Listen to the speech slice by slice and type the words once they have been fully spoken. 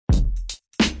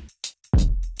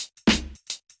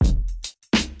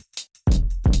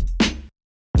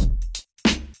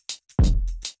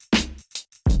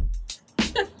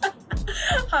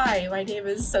Hi, my name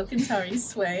is Sokunthary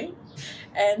Svay,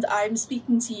 and I'm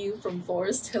speaking to you from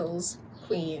Forest Hills,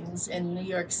 Queens, in New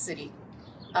York City.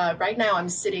 Right now I'm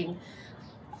sitting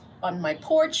on my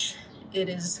porch. It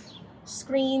is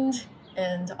screened,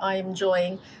 and I'm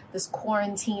enjoying this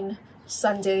quarantine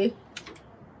Sunday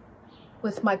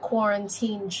with my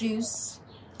quarantine juice.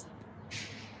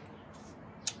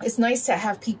 It's nice to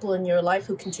have people in your life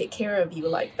who can take care of you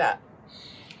like that.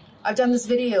 I've done this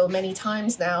video many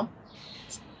times now.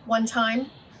 One time,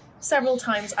 several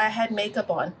times, I had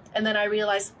makeup on, and then I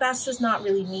realized that's just not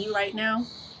really me right now,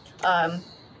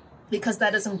 because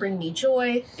that doesn't bring me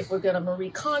joy. If we're gonna Marie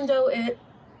Kondo it,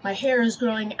 my hair is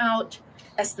growing out,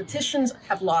 estheticians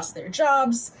have lost their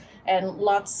jobs, and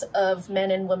lots of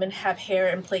men and women have hair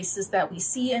in places that we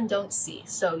see and don't see.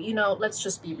 So, you know, let's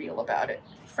just be real about it.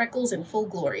 Freckles in full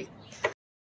glory.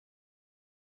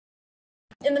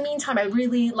 In the meantime, I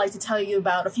really like to tell you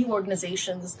about a few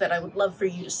organizations that I would love for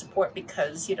you to support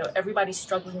because, you know, everybody's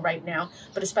struggling right now,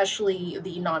 but especially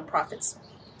the nonprofits.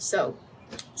 So,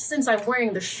 since I'm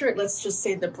wearing the shirt, let's just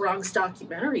say the Bronx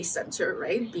Documentary Center,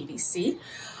 right, BBC,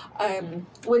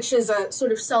 which is a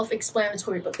sort of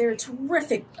self-explanatory, but they're a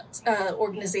terrific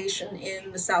organization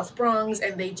in the South Bronx,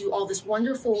 and they do all this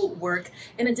wonderful work.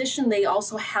 In addition, they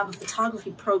also have a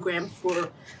photography program for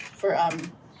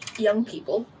young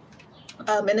people.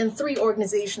 And then 3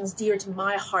 organizations dear to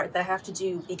my heart that have to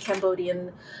do with the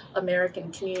Cambodian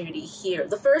American community here.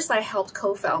 The first I helped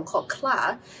co-found called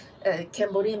CLA,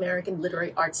 Cambodian American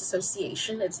Literary Arts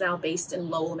Association. It's now based in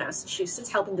Lowell,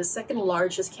 Massachusetts, helping the 2nd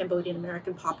largest Cambodian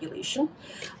American population.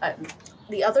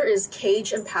 The other is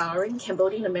CAGE Empowering,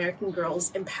 Cambodian American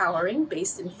Girls Empowering,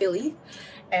 based in Philly.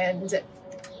 And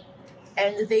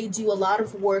they do a lot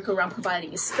of work around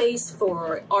providing a space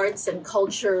for arts and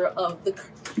culture of the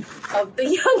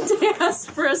young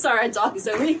diaspora. Sorry, our dog is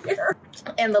over here.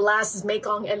 And the last is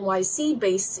Mekong NYC,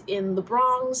 based in the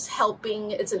Bronx,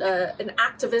 helping. It's an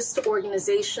activist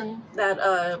organization that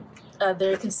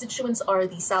their constituents are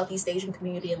the Southeast Asian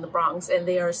community in the Bronx, and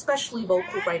they are especially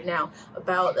vocal right now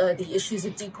about the issues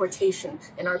of deportation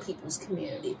in our people's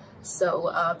community.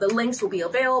 So the links will be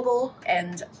available,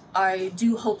 and I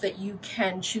do hope that you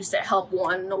can choose to help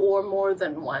one or more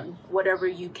than one, whatever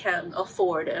you can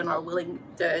afford and are willing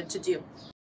to do.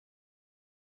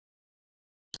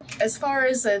 As far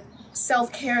as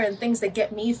self-care and things that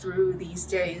get me through these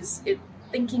days,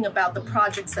 thinking about the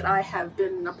projects that I have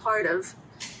been a part of,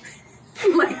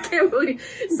 like Cambodian,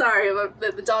 sorry,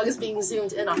 the dog is being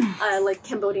zoomed in on, like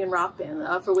Cambodian Rock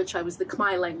Band, for which I was the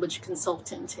Khmer Language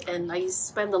Consultant, and I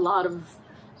spend a lot of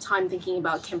time thinking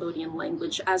about Cambodian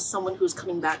language as someone who's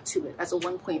coming back to it as a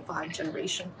 1.5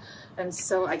 generation. And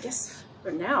so I guess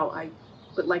for now, I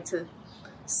would like to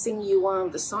sing you one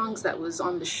of the songs that was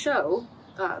on the show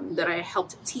that I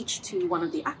helped teach to one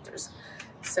of the actors.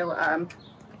 So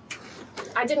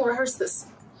I didn't rehearse this,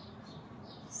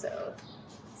 so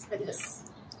let's try this.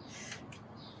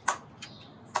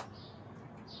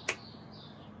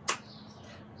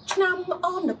 Chnam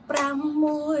on the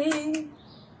pramoy,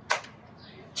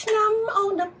 Chnam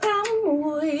on the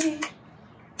pramoy,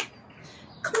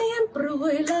 Khmer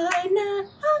bruy lai na,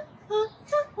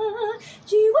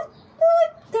 Jiwat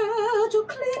ta jo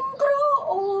clean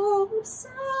grow sa,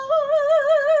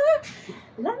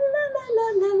 la la la la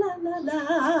la la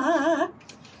la.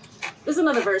 There's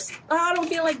another verse. I don't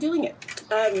feel like doing it.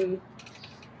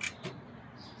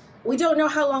 We don't know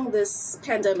how long this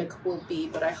pandemic will be,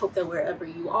 but I hope that wherever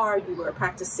you are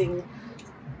practicing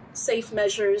safe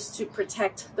measures to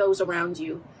protect those around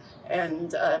you.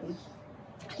 And I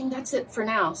think that's it for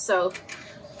now. So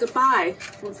goodbye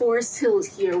from Forest Hills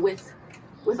here with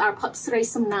our Apsara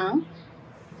Samnang.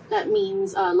 That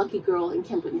means lucky girl in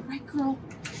Cambodian, right, girl?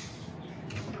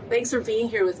 Thanks for being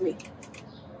here with me.